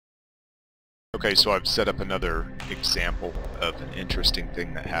Okay, so I've set up another example of an interesting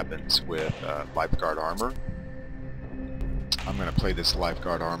thing that happens with Lifeguard armor. I'm going to play this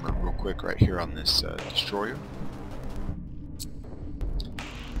Lifeguard armor real quick right here on this destroyer.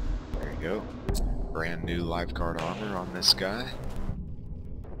 There you go. Brand new Lifeguard armor on this guy.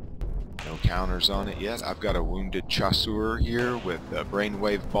 No counters on it yet. I've got a wounded chasseur here with a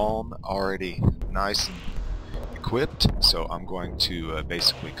Brainwave bomb already nice and equipped, so I'm going to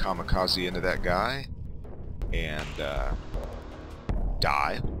basically kamikaze into that guy and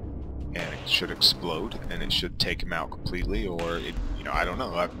die, and it should explode and it should take him out completely, or it, I don't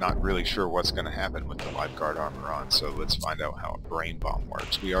know. I'm not really sure what's going to happen with the Lifeguard armor on, so let's find out how a brain bomb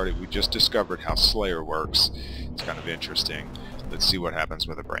works. We just discovered how Slayer works. It's kind of interesting. Let's see what happens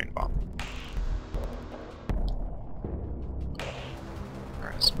with a brain bomb.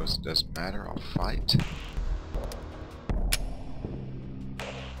 Alright, I suppose it doesn't matter. I'll fight.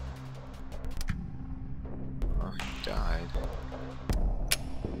 Oh, he died.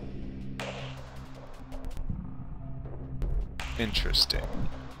 Interesting.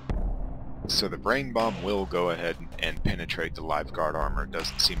 So the brain bomb will go ahead and penetrate the Lifeguard armor. It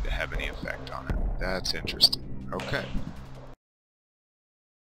doesn't seem to have any effect on it. That's interesting. Okay.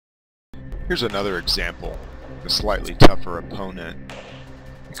 Here's another example of a slightly tougher opponent,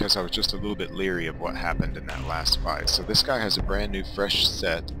 because I was just a little bit leery of what happened in that last fight. So this guy has a brand new fresh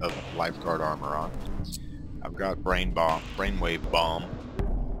set of Lifeguard armor on. I've got Brainwave bomb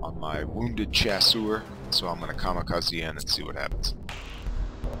on my wounded chasseur, so I'm going to kamikaze in and see what happens.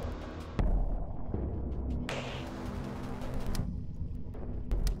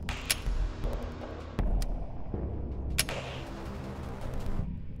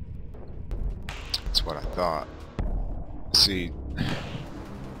 That's what I thought. See,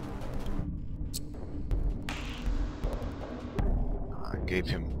 I gave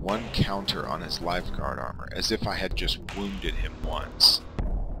him one counter on his Lifeguard armor, as if I had just wounded him once.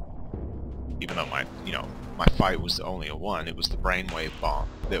 Even though my fight was only a one, it was the Brainwave bomb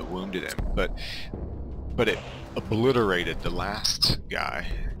that wounded him. But it obliterated the last guy.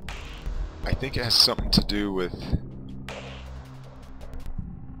 I think it has something to do with...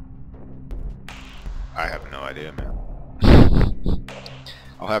 I have no idea, man.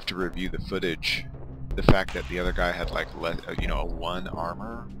 I'll have to review the footage. The fact that the other guy had like a 1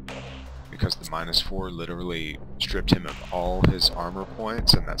 armor, because the -4 literally stripped him of all his armor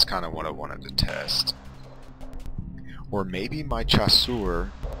points, and that's kind of what I wanted to test. Or maybe my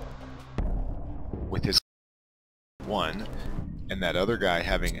chasseur with his 1 and that other guy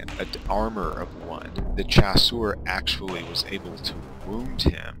having an armor of 1, the chasseur actually was able to wound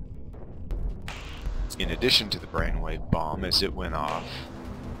him in addition to the Brainwave bomb as it went off.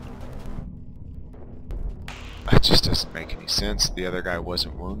 That just doesn't make any sense. The other guy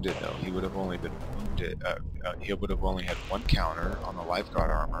wasn't wounded though. He would have only been wounded. He would have only had 1 counter on the Lifeguard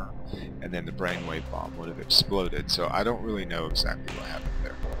armor, and then the Brainwave bomb would have exploded. So I don't really know exactly what happened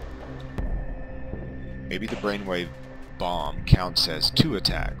there. Maybe the Brainwave bomb counts as 2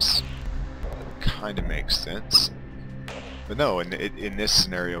 attacks. That kind of makes sense. But no, in this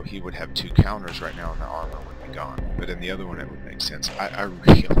scenario, he would have 2 counters right now, and the armor would be gone. But in the other one, it would make sense. I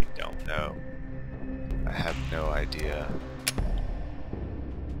really don't know. I have no idea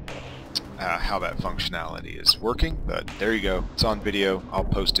how that functionality is working, but there you go. It's on video. I'll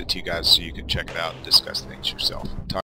post it to you guys so you can check it out and discuss things yourself.